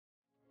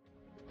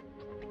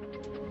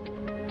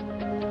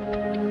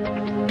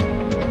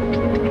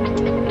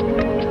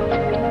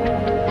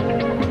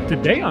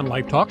Today on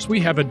Life Talks, we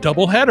have a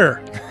double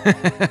header.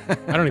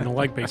 I don't even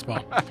like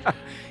baseball.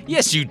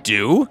 Yes, you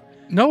do.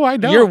 No, I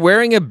don't. You're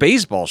wearing a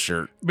baseball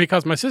shirt.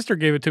 Because my sister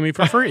gave it to me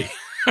for free.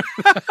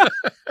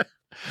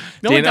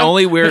 Dan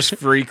only wears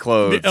free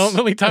clothes. The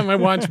only time I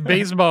watch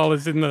baseball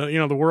is in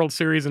the World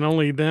Series, and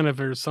only then if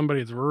there's somebody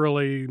that's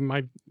really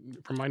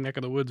from my neck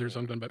of the woods or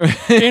something. But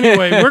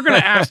anyway, we're going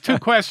to ask 2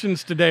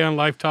 questions today on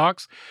Life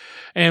Talks,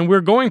 and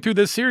we're going through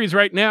this series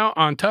right now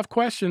on tough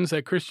questions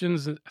that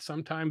Christians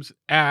sometimes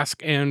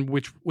ask and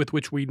with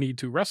which we need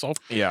to wrestle.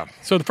 Yeah.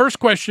 So the first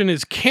question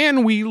is,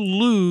 can we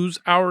lose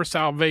our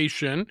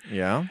salvation?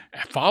 Yeah.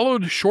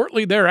 Followed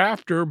shortly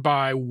thereafter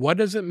by, what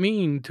does it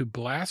mean to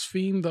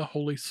blaspheme the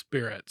Holy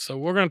Spirit? So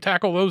we're going to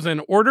tackle those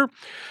in order.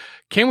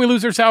 Can we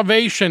lose our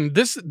salvation?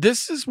 This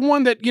is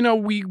one that,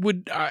 we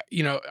would,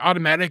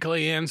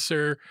 automatically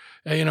answer,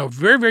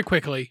 very, very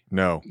quickly.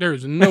 No.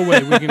 There's no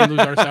way we can lose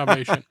our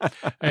salvation.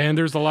 And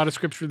there's a lot of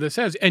scripture that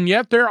says, and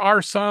yet there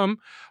are some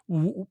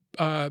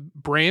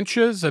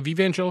branches of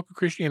evangelical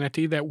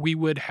Christianity that we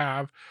would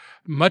have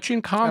much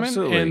in common.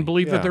 Absolutely. And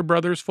believe that they're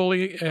brothers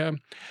fully.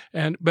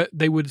 But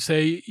they would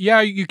say, yeah,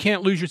 you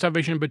can't lose your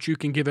salvation, but you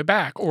can give it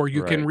back, or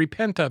you can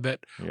repent of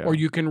it, or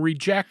you can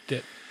reject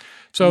it.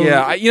 So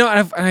yeah,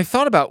 I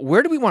thought about,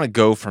 where do we want to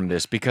go from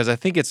this? Because I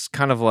think it's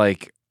kind of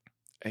like,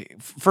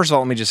 first of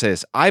all, let me just say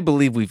this. I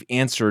believe we've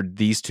answered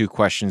these 2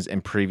 questions in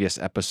previous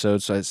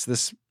episodes. So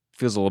this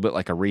feels a little bit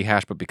like a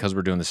rehash, but because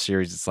we're doing the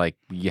series, it's like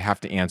you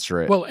have to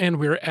answer it. Well, and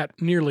we're at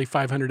nearly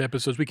 500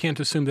 episodes. We can't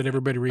assume that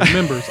everybody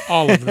remembers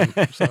all of them.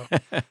 So.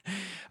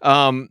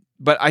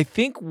 But I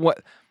think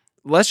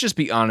let's just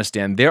be honest,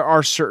 Dan, there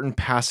are certain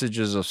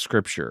passages of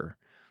Scripture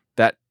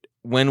that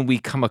when we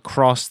come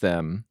across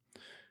them,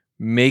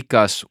 make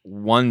us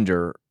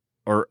wonder,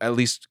 or at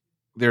least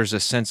there's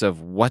a sense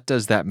of, what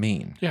does that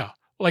mean? Yeah,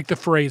 like the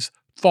phrase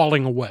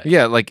falling away.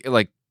 Yeah, like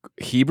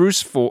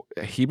Hebrews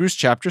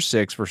chapter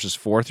 6 verses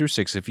 4 through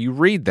 6. If you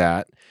read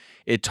that,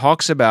 it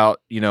talks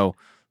about,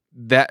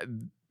 that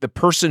the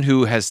person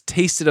who has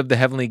tasted of the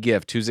heavenly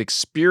gift, who's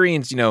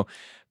experienced,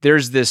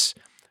 there's this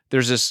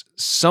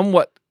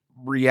somewhat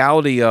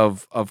reality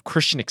of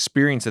Christian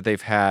experience that they've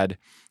had,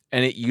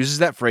 and it uses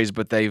that phrase,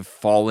 but they've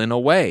fallen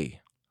away.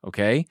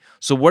 Okay,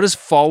 so what does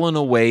fallen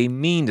away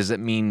mean? Does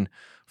it mean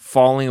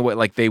falling away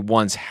like they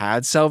once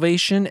had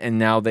salvation and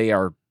now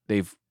they've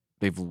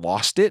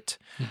lost it?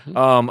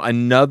 Mm-hmm.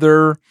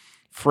 Another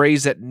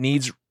phrase that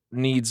needs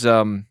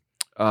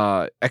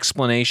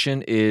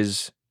explanation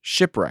is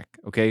shipwreck.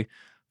 Okay,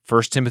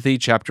 1 Timothy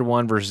chapter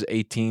 1 verses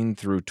 18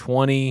 through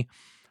 20.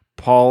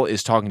 Paul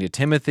is talking to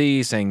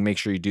Timothy, saying, "Make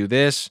sure you do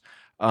this,"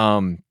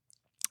 and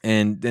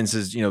then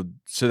says,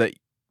 so that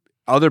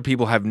other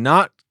people have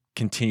not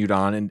continued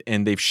on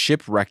and they've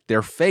shipwrecked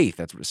their faith.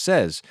 That's what it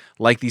says.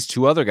 Like these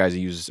 2 other guys he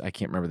uses, I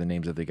can't remember the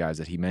names of the guys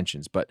that he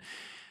mentions, but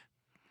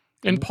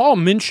and Paul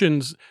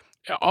mentions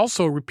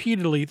also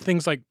repeatedly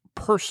things like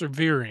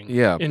persevering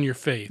in your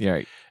faith,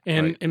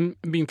 and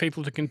being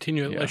faithful to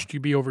continue it lest you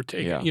be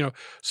overtaken.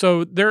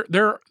 So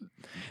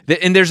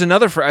and there's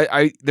another.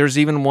 There's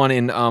even one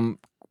in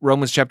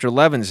Romans chapter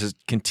 11. It says,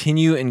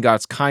 "Continue in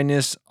God's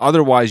kindness,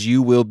 otherwise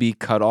you will be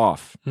cut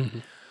off." Mm-hmm.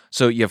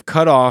 So you have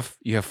cut off,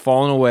 you have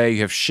fallen away, you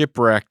have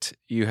shipwrecked,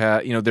 you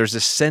have, there's a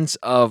sense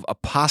of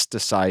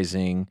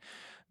apostatizing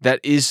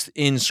that is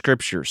in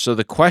Scripture. So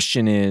the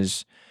question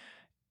is,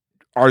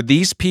 are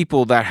these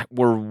people that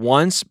were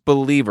once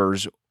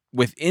believers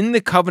within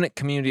the covenant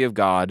community of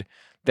God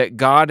that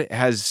God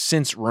has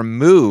since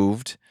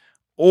removed,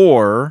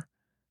 or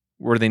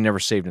were they never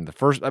saved in the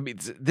first? I mean,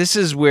 this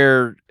is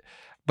where,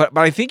 but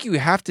I think you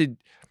have to,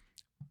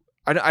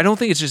 I don't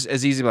think it's just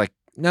as easy like,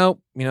 no,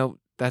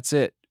 that's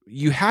it.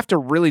 You have to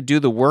really do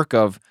the work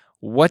of,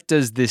 what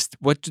do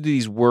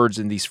these words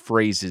and these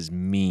phrases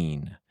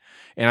mean?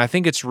 And I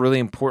think it's really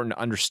important to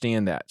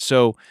understand that.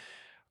 So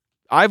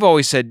I've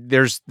always said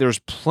there's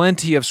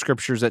plenty of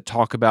scriptures that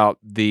talk about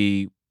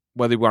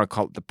whether you want to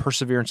call it the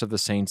perseverance of the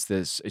saints,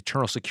 this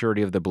eternal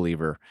security of the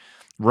believer.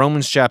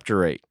 Romans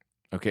chapter 8.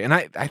 Okay, and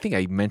I think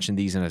I mentioned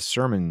these in a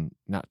sermon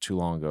not too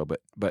long ago,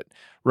 but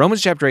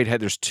Romans chapter 8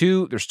 there's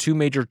two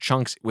major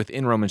chunks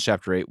within Romans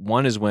chapter 8.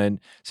 One is when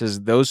it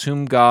says, "Those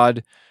whom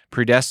God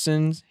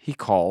predestines, he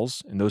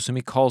calls, and those whom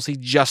he calls, he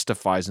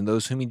justifies, and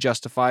those whom he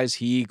justifies,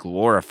 he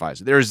glorifies."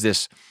 There's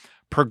this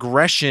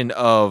progression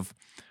of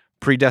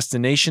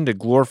predestination to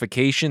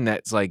glorification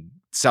that's like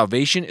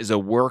salvation is a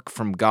work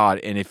from God,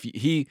 and if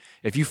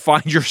you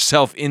find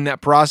yourself in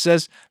that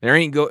process, you're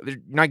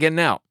not getting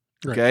out.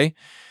 Okay. Right.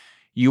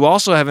 You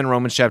also have in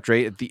Romans chapter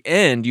 8, at the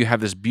end, you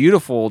have this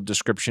beautiful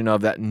description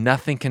of that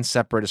nothing can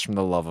separate us from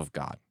the love of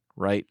God,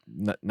 right?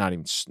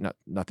 Nothing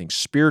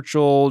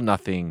spiritual,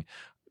 nothing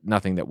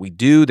that we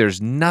do. There's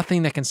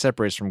nothing that can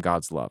separate us from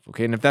God's love,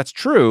 okay? And if that's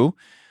true,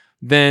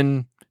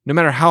 then no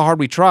matter how hard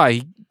we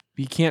try,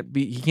 he can't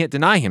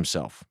deny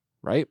himself,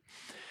 right?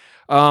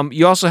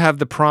 You also have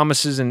the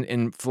promises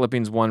in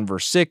Philippians 1,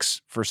 verse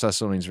 6, 1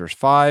 Thessalonians verse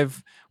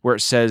 5, where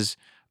it says,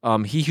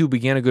 he who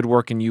began a good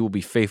work in you will be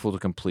faithful to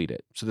complete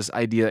it. So this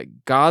idea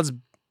that God's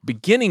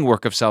beginning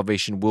work of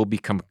salvation will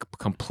become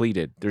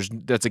completed.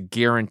 That's a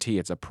guarantee.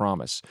 It's a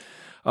promise.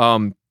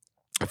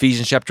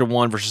 Ephesians chapter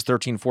 1, verses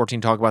 13 and 14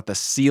 talk about the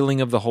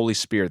sealing of the Holy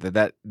Spirit,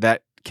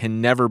 that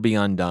can never be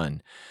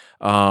undone.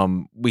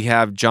 We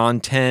have John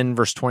 10,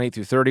 verse 28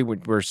 through 30,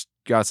 where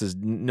God says,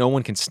 no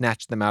one can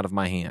snatch them out of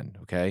my hand,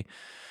 okay?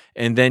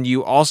 And then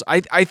you also,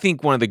 I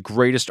think one of the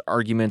greatest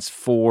arguments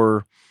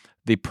for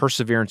the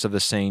perseverance of the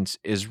saints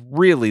is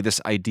really this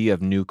idea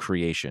of new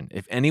creation.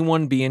 If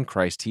anyone be in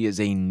Christ, he is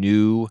a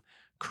new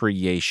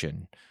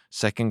creation.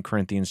 2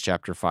 Corinthians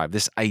chapter 5.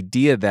 This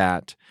idea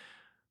that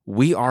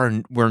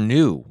we're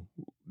new,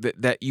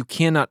 that you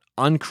cannot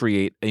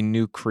uncreate a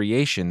new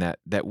creation,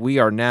 that we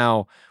are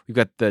now, we've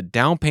got the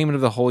down payment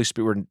of the Holy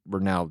Spirit. We're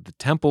now the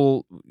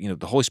temple,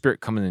 the Holy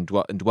Spirit coming and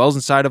dwells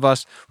inside of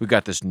us. We've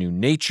got this new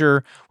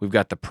nature. We've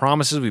got the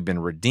promises. We've been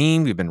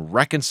redeemed. We've been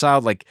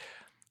reconciled. Like,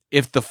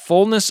 if the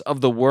fullness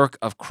of the work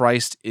of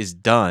Christ is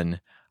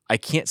done, I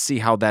can't see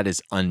how that is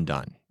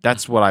undone.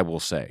 That's what I will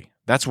say.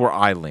 That's where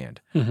I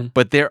land. Mm-hmm.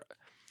 But the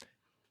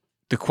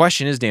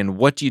question is, Dan,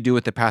 what do you do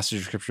with the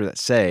passages of Scripture that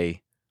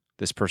say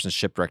this person's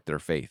shipwrecked their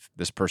faith,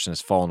 this person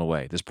has fallen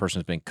away, this person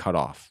has been cut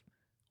off?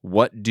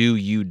 What do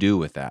you do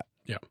with that?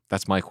 Yeah,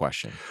 that's my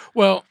question.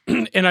 Well,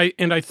 and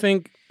I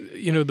think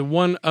the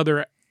one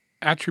other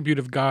attribute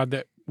of God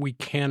that we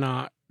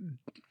cannot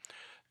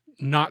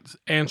not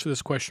answer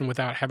this question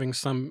without having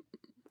some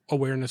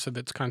awareness of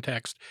its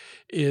context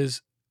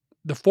is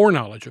the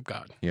foreknowledge of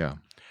God. Yeah.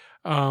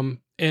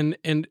 And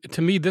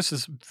to me, this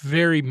is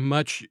very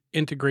much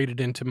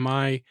integrated into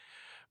my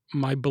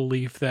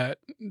belief that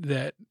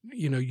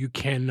you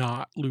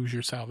cannot lose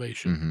your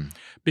salvation, Mm-hmm.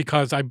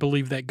 because I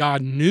believe that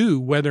God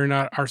knew whether or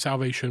not our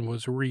salvation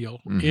was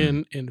real.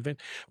 Mm-hmm.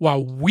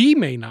 While we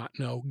may not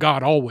know,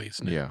 God always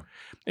knew. Yeah.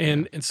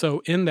 And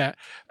so in that,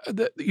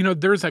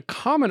 there's a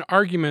common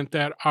argument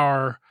that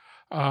our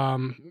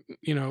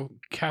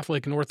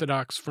Catholic and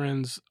Orthodox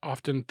friends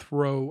often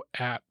throw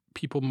at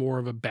people more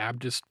of a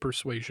Baptist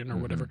persuasion or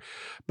whatever.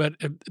 But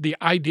the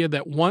idea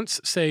that once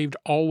saved,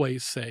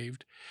 always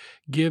saved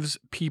gives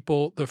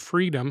people the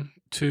freedom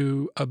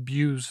to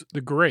abuse the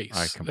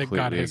grace that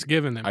God has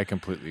given them. I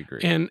completely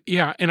agree. And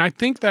I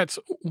think that's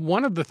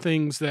one of the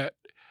things that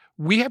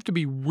we have to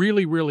be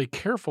really, really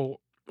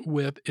careful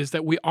with, is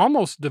that we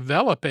almost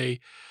develop a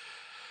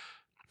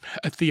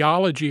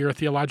theology or a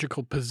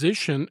theological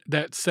position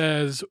that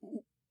says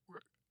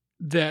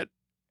that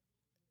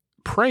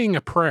praying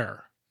a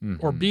prayer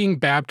or being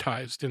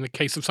baptized, in the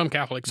case of some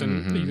Catholics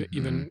and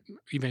even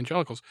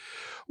evangelicals,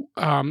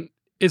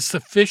 is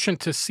sufficient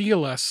to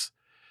seal us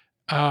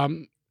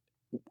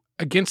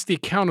against the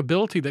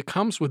accountability that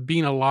comes with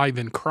being alive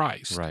in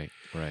Christ. Right.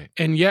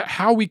 And yet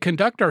how we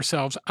conduct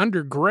ourselves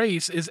under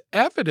grace is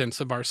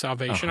evidence of our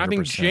salvation. 100%. I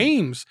think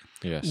James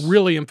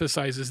really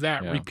emphasizes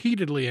that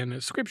repeatedly in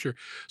his scripture.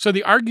 So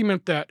the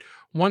argument that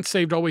once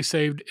saved, always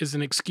saved is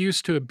an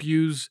excuse to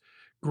abuse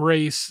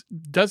grace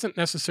doesn't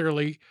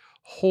necessarily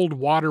hold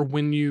water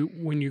when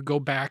you go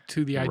back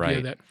to the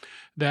idea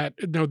that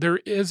there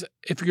is,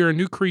 if you're a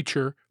new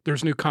creature,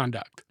 there's new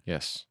conduct.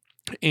 Yes.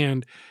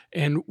 And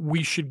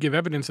we should give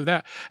evidence of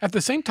that. At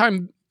the same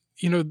time,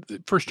 1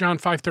 John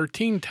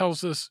 5:13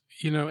 tells us,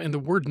 and the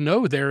word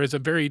know there is a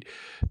very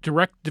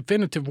direct,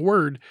 definitive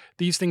word.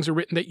 These things are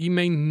written that you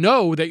may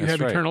know that you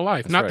have eternal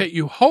life. Not that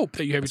you hope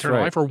that you have eternal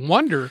life or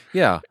wonder,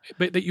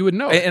 but that you would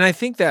know. And I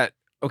think that,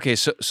 okay,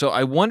 so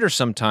I wonder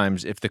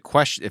sometimes if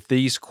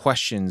these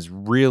questions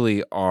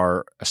really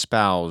are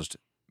espoused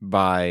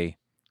by,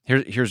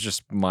 here's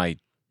just my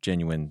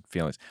genuine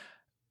feelings.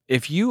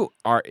 If you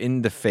are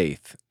in the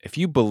faith, if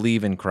you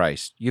believe in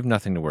Christ, you have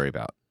nothing to worry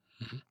about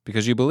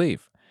because you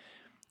believe.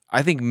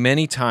 I think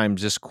many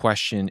times this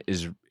question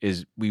is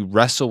we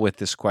wrestle with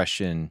this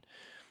question.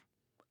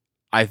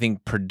 I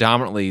think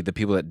predominantly the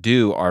people that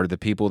do are the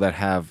people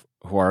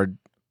who are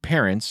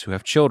parents who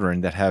have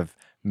children that have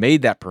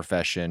made that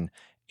profession,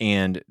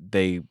 and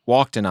they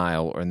walked an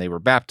aisle and they were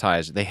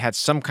baptized. They had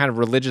some kind of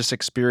religious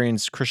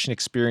experience, Christian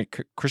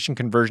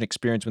conversion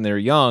experience when they were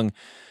young.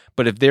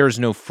 But if there's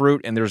no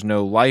fruit and there's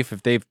no life,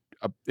 if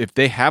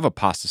they have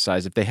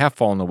apostatized, if they have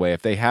fallen away,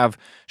 if they have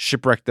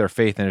shipwrecked their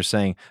faith and they're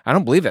saying, I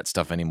don't believe that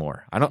stuff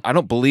anymore. I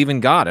don't believe in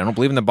God. I don't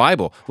believe in the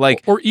Bible.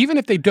 Or even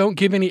if they don't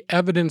give any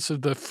evidence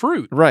of the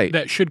fruit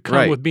that should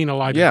come with being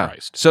alive in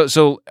Christ.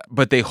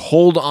 But they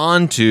hold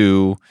on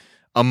to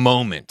a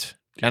moment.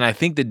 And I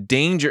think the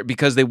danger,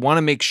 because they want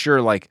to make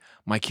sure, like,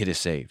 my kid is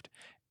saved.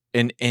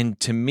 And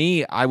to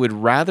me, I would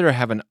rather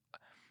have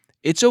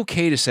it's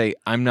okay to say,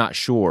 I'm not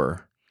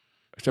sure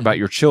about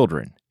your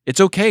children. It's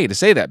okay to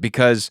say that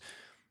because,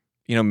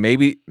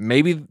 maybe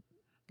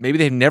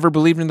they've never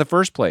believed in the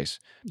first place.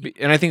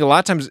 And I think a lot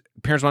of times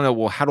parents want to know,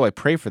 well, how do I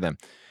pray for them?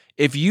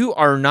 If you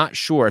are not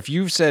sure, if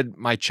you've said,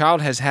 my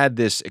child has had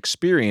this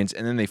experience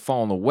and then they've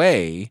fallen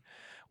away,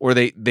 or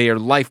their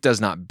life does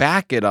not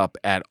back it up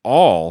at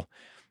all,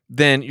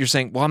 then you're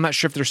saying, well, I'm not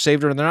sure if they're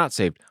saved or they're not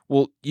saved.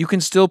 Well, you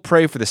can still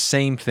pray for the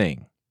same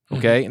thing,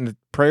 okay? And the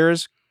prayer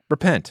is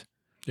repent.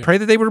 Yeah. Pray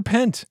that they would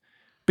repent.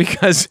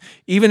 Because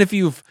even if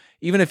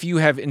even if you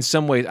have in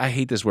some ways, I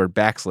hate this word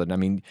backslidden. I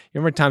mean, you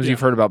remember times you've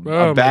heard about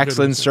Oh, a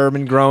backslidden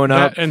sermon growing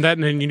up? And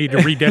then you need to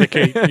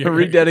rededicate.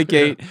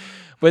 Rededicate. Yeah.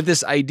 But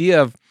this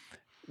idea of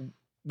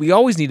we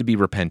always need to be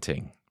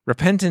repenting.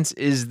 Repentance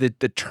is the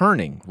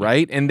turning,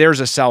 right? And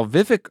there's a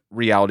salvific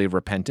reality of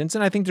repentance,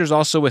 and I think there's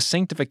also a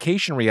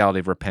sanctification reality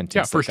of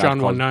repentance. Yeah, 1 John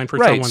 1:9, 1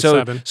 right.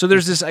 John 1:7. So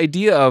there's this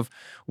idea of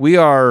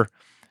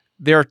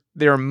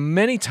there are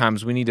many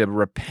times we need to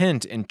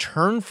repent and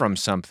turn from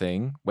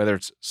something, whether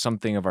it's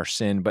something of our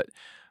sin, but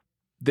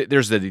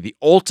there's the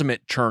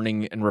ultimate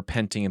turning and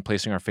repenting and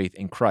placing our faith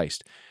in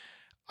Christ.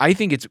 I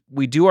think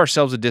we do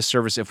ourselves a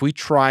disservice if we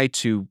try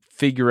to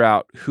figure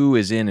out who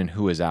is in and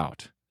who is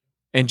out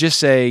and just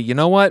say, you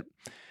know what?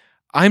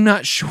 I'm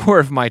not sure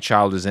if my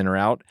child is in or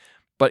out,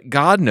 but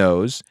God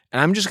knows,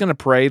 and I'm just going to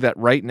pray that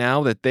right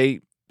now that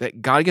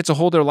God gets a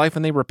hold of their life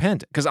and they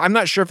repent, because I'm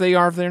not sure if they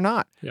are, if they're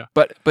not. Yeah.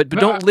 But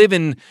don't live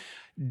in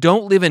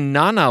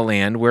na-na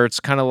land where it's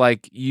kind of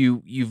like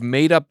you've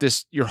made up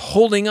this, you're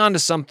holding on to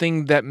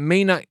something that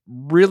may not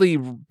really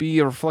be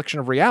a reflection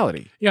of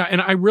reality. Yeah,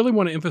 and I really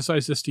want to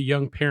emphasize this to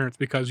young parents,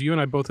 because you and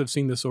I both have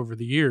seen this over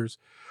the years,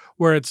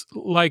 where it's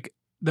like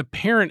the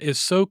parent is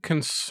so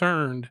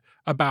concerned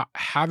about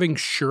having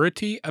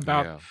surety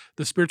about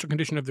the spiritual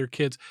condition of their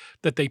kids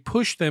that they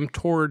push them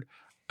toward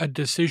a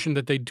decision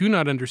that they do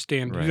not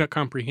understand, do not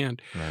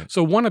comprehend. Right.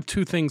 So one of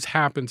two things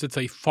happens. It's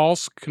a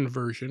false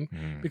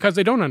conversion because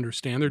they don't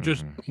understand. They're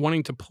just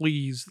wanting to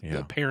please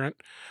the parent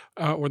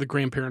or the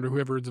grandparent or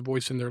whoever is the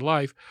voice in their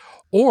life.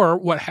 Or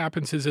what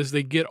happens is as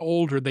they get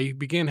older, they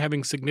begin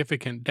having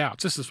significant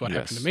doubts. This is what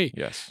happened to me.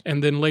 Yes.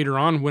 And then later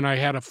on, when I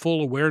had a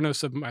full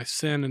awareness of my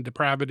sin and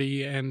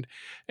depravity and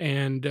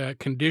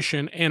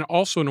condition, and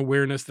also an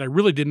awareness that I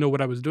really didn't know what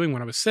I was doing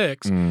when I was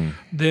 6,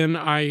 then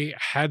I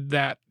had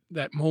that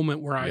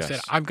moment where I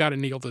said, I've got to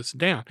nail this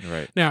down.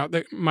 Right. Now,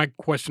 my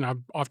question I've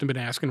often been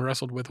asked and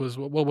wrestled with was,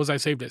 well, was I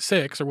saved at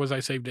 6 or was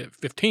I saved at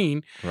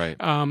 15? Right.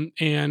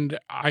 And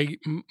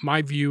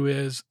my view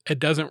is it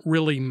doesn't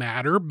really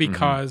matter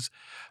because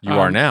you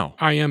are now.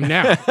 I am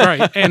now.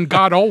 Right. And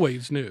God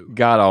always knew.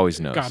 God always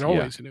knows. God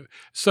always knew.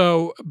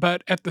 So,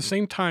 but at the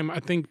same time, I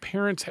think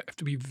parents have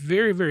to be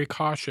very, very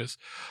cautious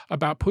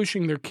about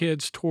pushing their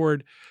kids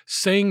toward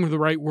saying the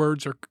right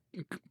words or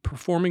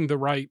performing the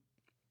right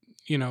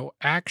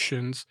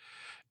actions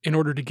in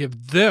order to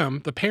give them,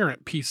 the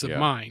parent, peace of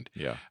mind.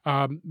 Yeah.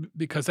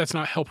 Because that's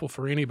not helpful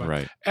for anybody.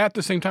 Right. At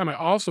the same time, I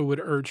also would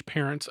urge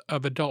parents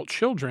of adult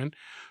children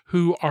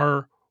who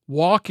are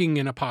walking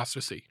in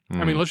apostasy.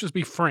 I mean, let's just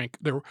be frank.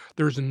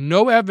 There's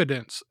no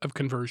evidence of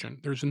conversion.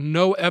 There's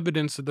no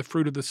evidence of the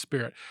fruit of the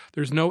Spirit.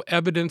 There's no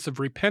evidence of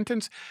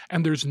repentance,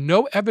 and there's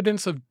no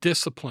evidence of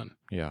discipline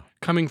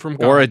coming from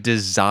God. Or a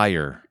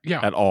desire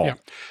at all. Yeah.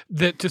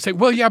 That to say,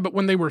 well, yeah, but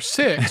when they were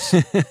 6,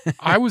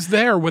 I was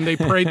there when they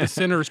prayed the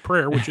sinner's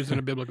prayer, which isn't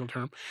a biblical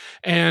term.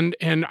 And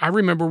I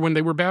remember when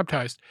they were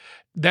baptized.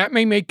 That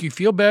may make you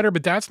feel better,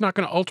 but that's not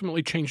going to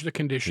ultimately change the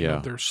condition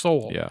of their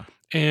soul. Yeah.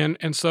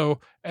 And so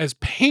as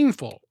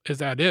painful as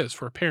that is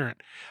for a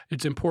parent,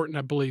 it's important,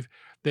 I believe,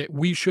 that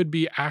we should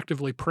be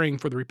actively praying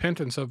for the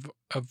repentance of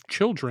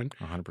children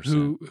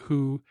 100%.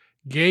 who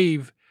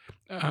gave,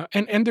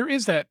 and there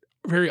is that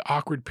very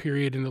awkward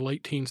period in the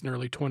late teens and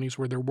early 20s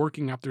where they're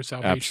working out their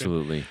salvation.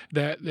 Absolutely.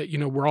 That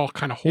we're all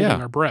kind of holding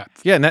our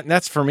breath. Yeah, and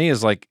that's for me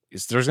is like,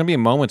 there's going to be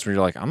moments where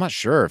you're like, I'm not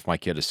sure if my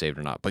kid is saved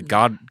or not, but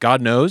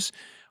God knows.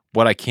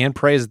 What I can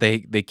pray is they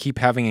keep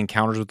having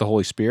encounters with the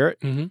Holy Spirit.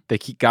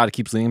 God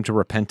keeps leading them to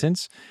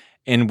repentance.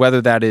 And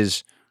whether that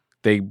is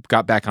they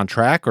got back on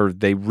track or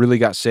they really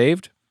got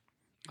saved,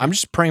 I'm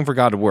just praying for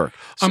God to work.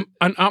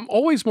 I'm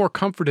always more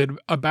comforted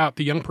about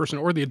the young person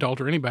or the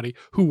adult or anybody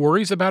who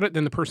worries about it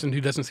than the person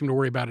who doesn't seem to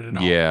worry about it at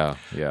all. Yeah.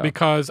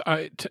 Because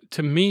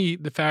to me,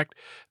 the fact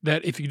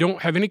that if you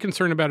don't have any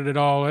concern about it at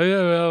all,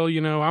 well,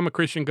 I'm a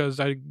Christian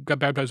because I got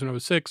baptized when I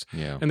was 6,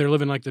 and they're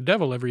living like the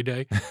devil every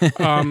day.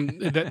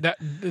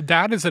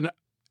 That is an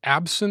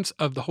absence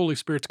of the Holy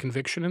Spirit's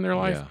conviction in their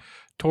life.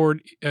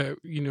 Toward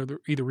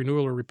either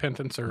renewal or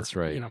repentance, or that's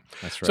right.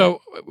 That's right.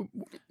 So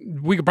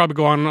we could probably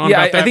go on and on.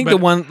 about that, I think the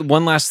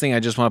one last thing I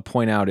just want to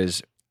point out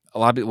is a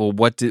lot of people.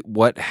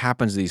 What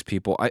happens to these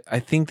people? I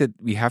think that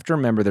we have to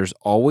remember there's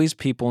always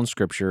people in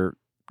Scripture.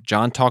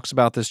 John talks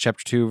about this,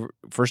 chapter 2,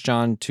 1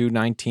 John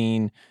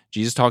 2:19.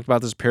 Jesus talked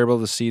about this parable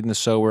of the seed and the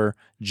sower.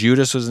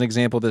 Judas was an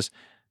example of this.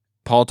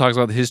 Paul talks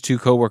about his 2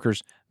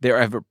 coworkers. There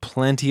are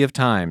plenty of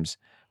times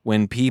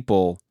when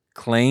people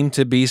claim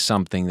to be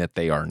something that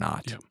they are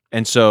not. Yeah.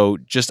 And so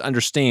just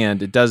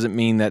understand, it doesn't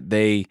mean that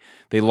they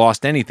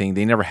lost anything.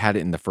 They never had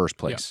it in the first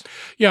place.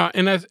 Yeah,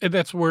 and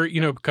that's where,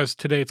 because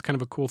today it's kind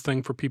of a cool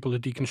thing for people to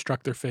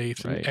deconstruct their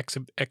faith, and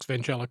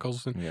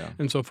ex-evangelicals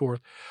and so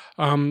forth.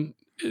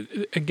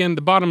 Again,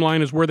 the bottom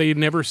line is, were they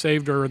never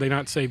saved, or are they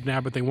not saved now,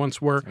 but they once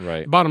were?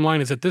 Right. The bottom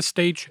line is, at this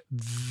stage,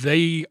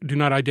 they do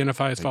not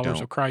identify as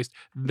followers of Christ.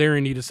 They're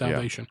in need of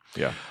salvation.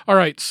 Yeah. All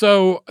right,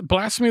 so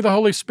blasphemy of the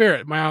Holy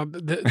Spirit. Wow,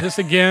 this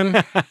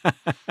again.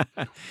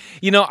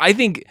 I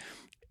think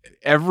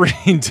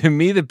to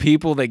me, the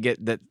people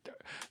that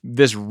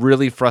this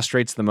really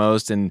frustrates the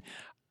most and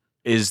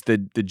is the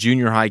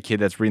junior high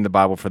kid that's reading the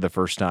Bible for the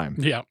first time.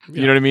 Yeah.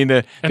 You know what I mean?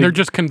 And they're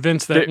just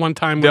convinced that one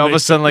time when all of a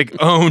sudden like,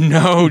 oh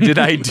no, did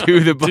I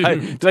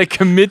did I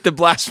commit the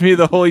blasphemy of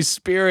the Holy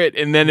Spirit?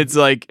 And then it's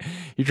like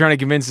you're trying to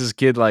convince this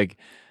kid like,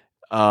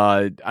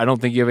 I don't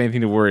think you have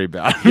anything to worry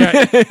about.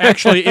 Yeah,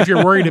 actually, if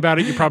you're worried about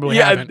it, you probably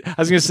haven't. I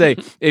was going to say,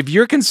 if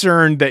you're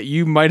concerned that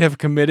you might have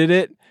committed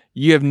it,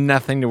 you have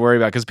nothing to worry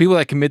about because people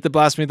that commit the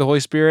blasphemy of the Holy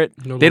Spirit,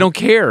 they don't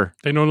care.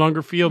 They no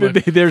longer feel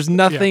that. There's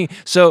nothing. Yeah.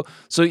 So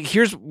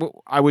here's what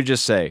I would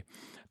just say.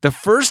 The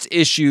first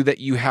issue that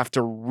you have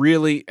to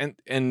really,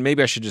 and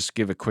maybe I should just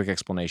give a quick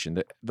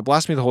explanation. The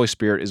blasphemy of the Holy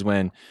Spirit is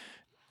when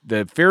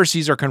the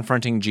Pharisees are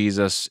confronting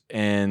Jesus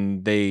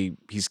and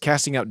he's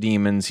casting out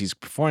demons, he's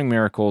performing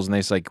miracles, and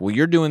they're like, well,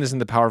 you're doing this in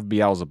the power of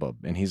Beelzebub.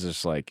 And he's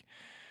just like,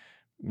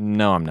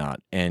 no, I'm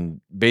not. And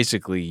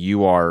basically,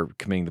 you are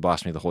committing the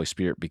blasphemy of the Holy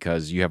Spirit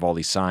because you have all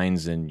these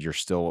signs and you're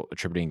still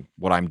attributing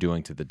what I'm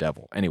doing to the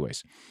devil.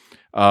 Anyways,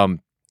 the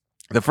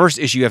first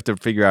issue you have to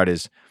figure out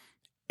is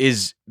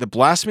the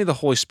blasphemy of the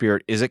Holy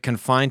Spirit, is it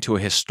confined to a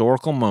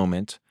historical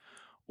moment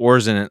or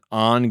is it an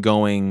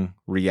ongoing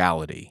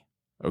reality?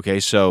 Okay,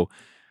 so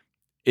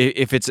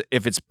if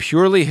it's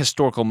purely a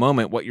historical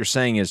moment, what you're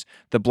saying is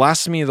the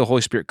blasphemy of the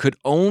Holy Spirit could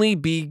only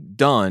be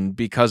done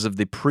because of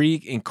the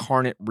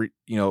pre-incarnate,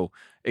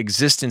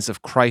 existence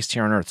of Christ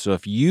here on earth. So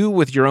if you,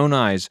 with your own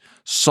eyes,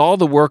 saw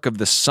the work of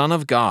the Son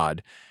of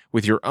God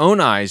with your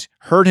own eyes,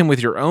 heard him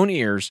with your own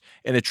ears,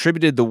 and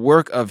attributed the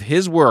work of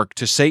his work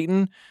to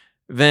Satan,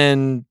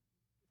 then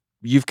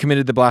you've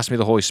committed the blasphemy of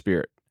the Holy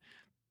Spirit.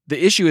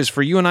 The issue is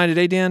for you and I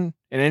today, Dan,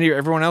 and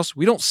everyone else,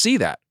 we don't see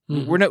that.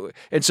 Mm-hmm. We're not,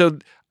 and so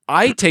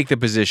I take the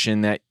position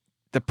that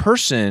the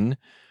person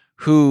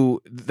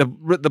who the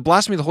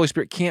blasphemy of the Holy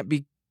Spirit can't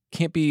be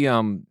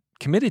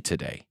committed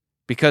today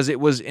because it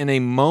was in a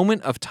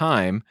moment of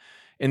time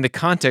in the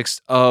context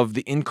of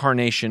the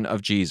incarnation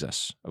of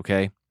Jesus.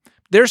 Okay,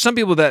 there are some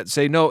people that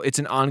say no, it's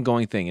an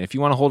ongoing thing, and if you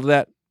want to hold to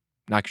that,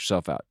 knock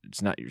yourself out.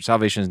 It's not, your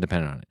salvation isn't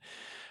dependent on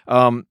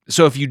it.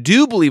 So if you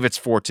do believe it's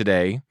for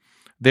today,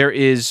 there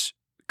is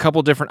a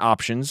couple different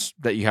options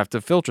that you have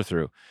to filter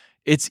through.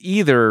 It's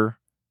either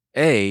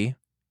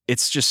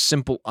it's just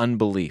simple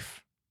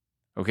unbelief.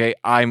 Okay,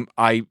 I'm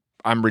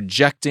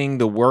rejecting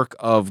the work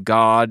of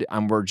God.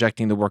 I'm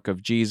rejecting the work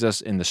of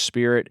Jesus in the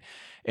Spirit,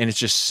 and it's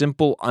just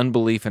simple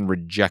unbelief and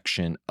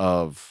rejection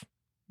of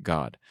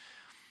God.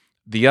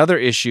 The other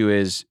issue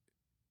is,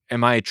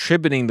 am I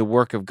attributing the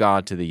work of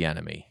God to the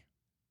enemy?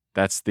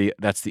 That's the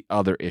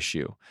other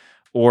issue.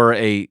 Or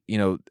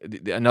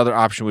another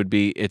option would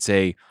be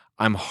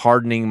I'm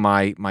hardening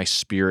my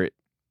spirit,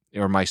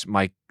 or my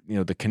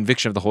the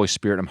conviction of the Holy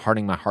Spirit. I'm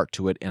hardening my heart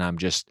to it, and I'm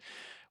just,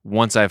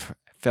 once I've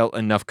felt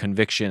enough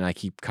conviction, I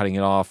keep cutting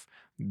it off,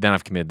 then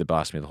I've committed the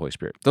blasphemy of the Holy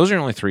Spirit. Those are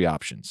only three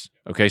options.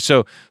 Okay,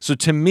 so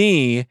to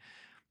me,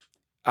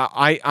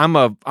 I'm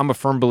a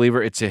firm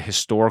believer it's a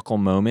historical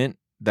moment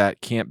that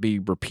can't be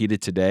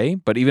repeated today.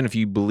 But even if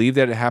you believe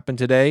that it happened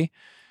today,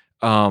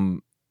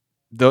 the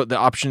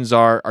options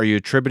are you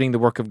attributing the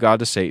work of God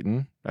to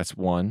Satan? That's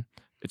one.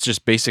 It's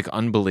just basic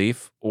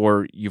unbelief,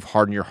 or you've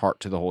hardened your heart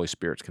to the Holy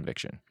Spirit's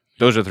conviction.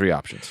 Those are three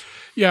options.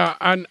 Yeah,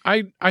 and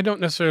I don't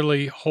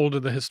necessarily hold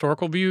to the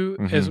historical view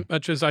as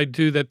much as I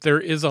do that there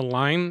is a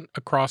line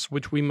across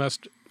which we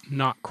must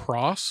not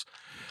cross.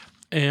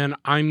 And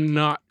I'm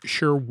not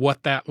sure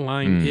what that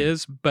line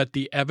is, but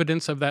the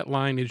evidence of that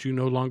line is you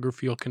no longer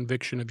feel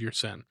conviction of your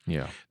sin.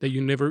 Yeah. That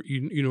you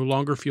no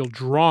longer feel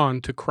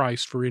drawn to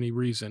Christ for any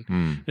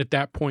reason. At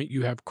that point,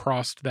 you have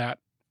crossed that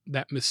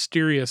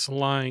mysterious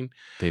line.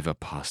 They've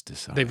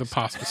apostatized.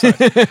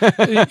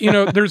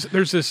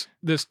 There's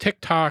this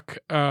TikTok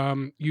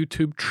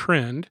YouTube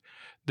trend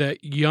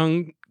that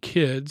young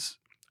kids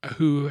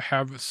who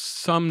have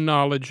some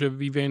knowledge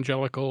of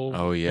evangelical.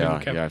 Oh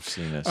yeah, I've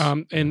seen this.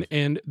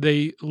 And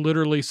they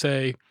literally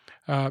say,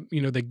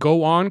 they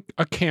go on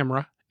a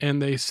camera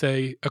and they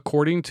say,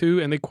 according to,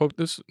 and they quote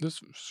this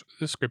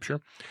scripture,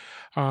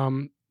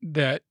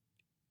 that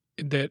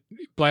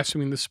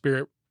blaspheming the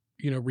Spirit,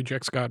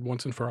 rejects God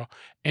once and for all.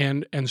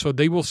 And so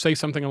they will say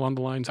something along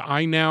the lines,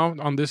 I now,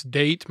 on this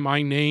date,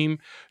 my name,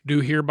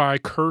 do hereby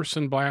curse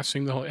and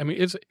blaspheme the Holy. I mean,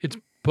 it's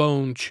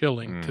bone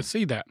chilling to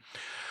see that.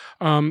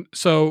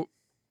 So,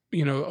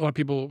 a lot of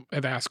people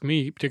have asked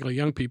me, particularly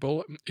young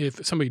people,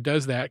 if somebody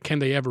does that, can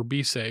they ever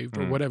be saved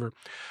or whatever?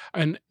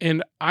 And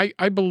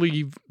I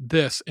believe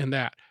this and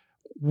that.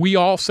 We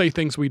all say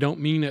things we don't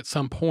mean at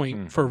some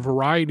point for a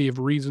variety of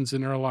reasons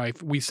in our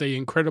life. We say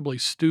incredibly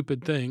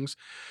stupid things.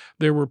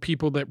 There were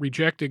people that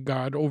rejected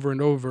God over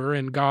and over,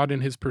 and God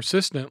in his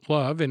persistent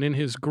love and in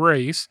his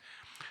grace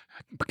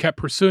kept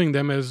pursuing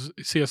them, as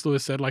C.S.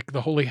 Lewis said, like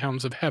the holy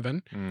hounds of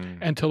heaven,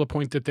 until the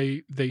point that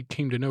they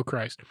came to know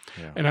Christ.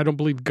 Yeah. And I don't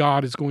believe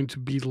God is going to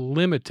be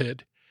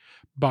limited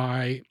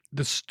by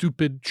the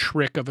stupid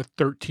trick of a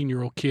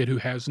 13-year-old kid who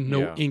has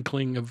no Yeah.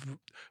 inkling of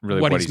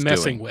Really what he's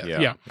messing doing.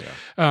 with. Yeah.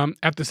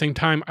 At the same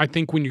time, I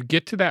think when you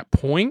get to that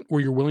point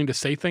where you're willing to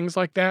say things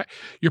like that,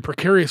 you're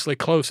precariously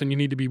close, and you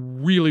need to be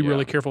really,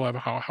 really careful of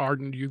how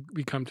hardened you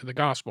become to the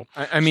gospel.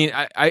 I mean,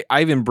 I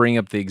even bring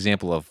up the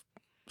example of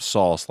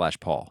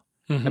Saul/Paul.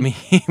 Mhm. I mean,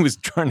 he was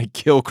trying to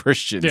kill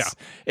Christians. Yeah.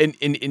 And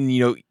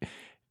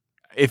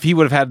if he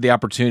would have had the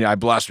opportunity, I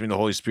blaspheme the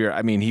Holy Spirit.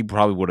 I mean, he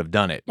probably would have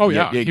done it. Oh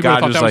yeah, he would have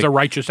God thought that was a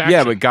righteous action.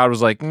 Yeah, but God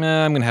was like,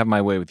 nah, I'm going to have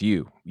my way with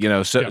you.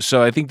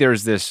 So I think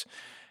there's this.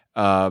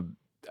 I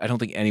don't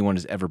think anyone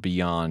is ever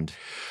beyond.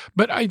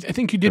 But I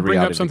think you did bring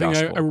up reality of the something I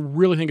gospel.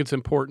 really think it's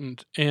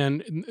important,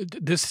 and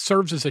this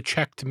serves as a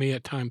check to me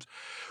at times.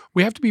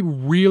 We have to be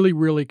really,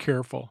 really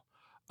careful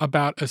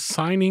about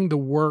assigning the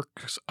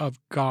works of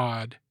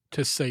God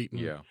to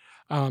Satan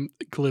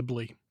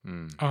glibly.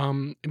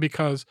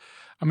 Because,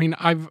 I mean,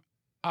 I've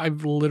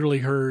literally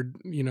heard,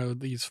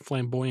 these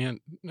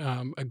flamboyant,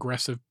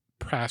 aggressive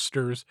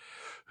pastors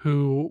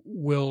who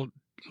will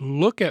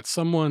look at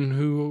someone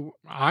who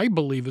I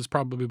believe is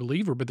probably a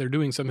believer, but they're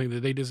doing something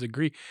that they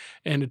disagree,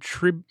 and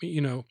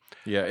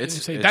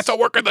say that's a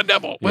work of the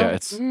devil. Well,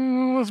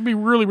 let's be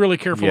really, really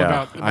careful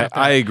about that.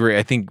 I agree.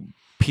 I think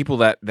people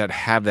that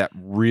have that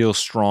real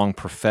strong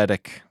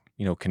prophetic,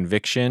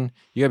 conviction,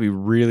 you got to be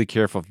really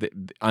careful. If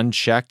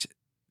unchecked,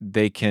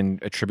 they can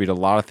attribute a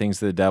lot of things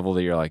to the devil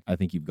that you're like, I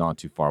think you've gone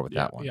too far with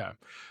that one. Yeah.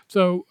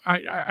 So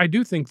I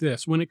do think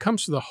this, when it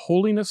comes to the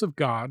holiness of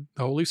God,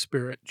 the Holy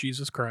Spirit,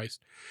 Jesus Christ,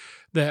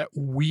 that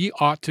we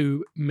ought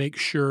to make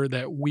sure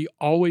that we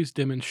always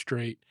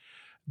demonstrate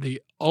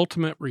the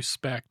ultimate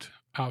respect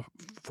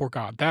for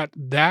God.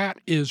 That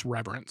is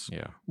reverence.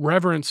 Yeah.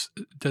 Reverence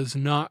does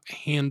not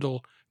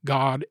handle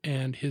God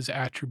and his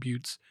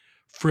attributes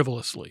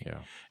frivolously. Yeah.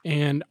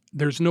 And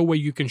there's no way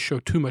you can show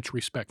too much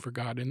respect for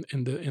God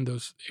in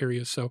those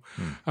areas. So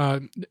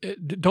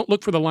don't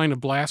look for the line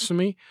of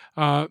blasphemy,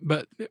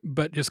 but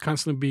just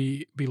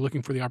constantly be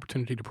looking for the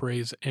opportunity to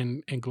praise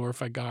and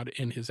glorify God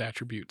in his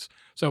attributes.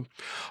 So,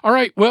 all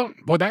right. Well,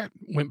 boy, that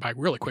went by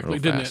really quickly,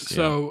 didn't it? Yeah.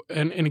 So,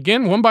 and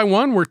again, one by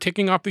one, we're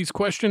ticking off these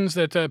questions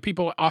that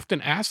people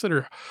often ask that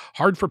are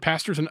hard for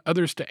pastors and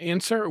others to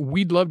answer.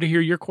 We'd love to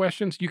hear your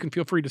questions. You can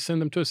feel free to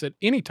send them to us at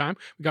any time.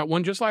 We got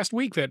one just last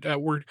week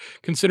that we're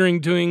considering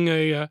doing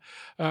a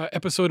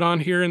episode on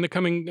here in the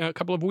coming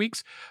couple of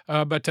weeks.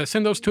 But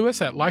send those to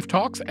us at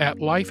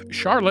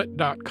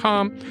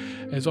lifetalks@lifecharlotte.com.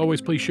 As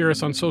always, please share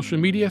us on social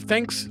media.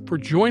 Thanks for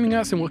joining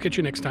us, and we'll catch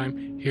you next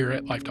time here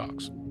at Life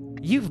Talks.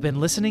 You've been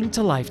listening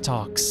to Life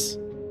Talks.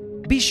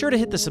 Be sure to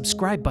hit the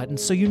subscribe button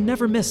so you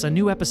never miss a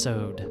new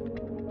episode.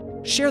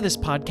 Share this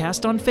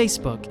podcast on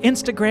Facebook,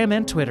 Instagram,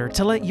 and Twitter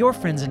to let your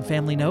friends and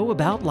family know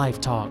about Life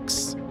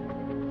Talks.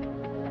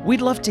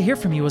 We'd love to hear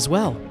from you as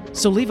well,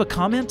 so leave a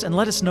comment and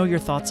let us know your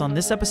thoughts on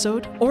this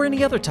episode or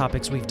any other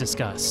topics we've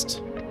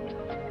discussed.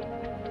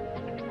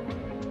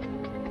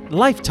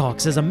 Life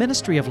Talks is a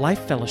ministry of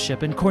Life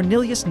Fellowship in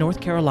Cornelius, North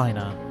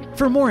Carolina.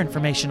 For more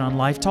information on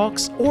Life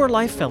Talks or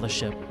Life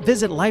Fellowship,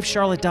 visit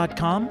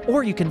lifecharlotte.com,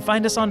 or you can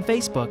find us on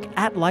Facebook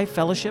at Life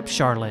Fellowship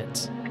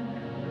Charlotte.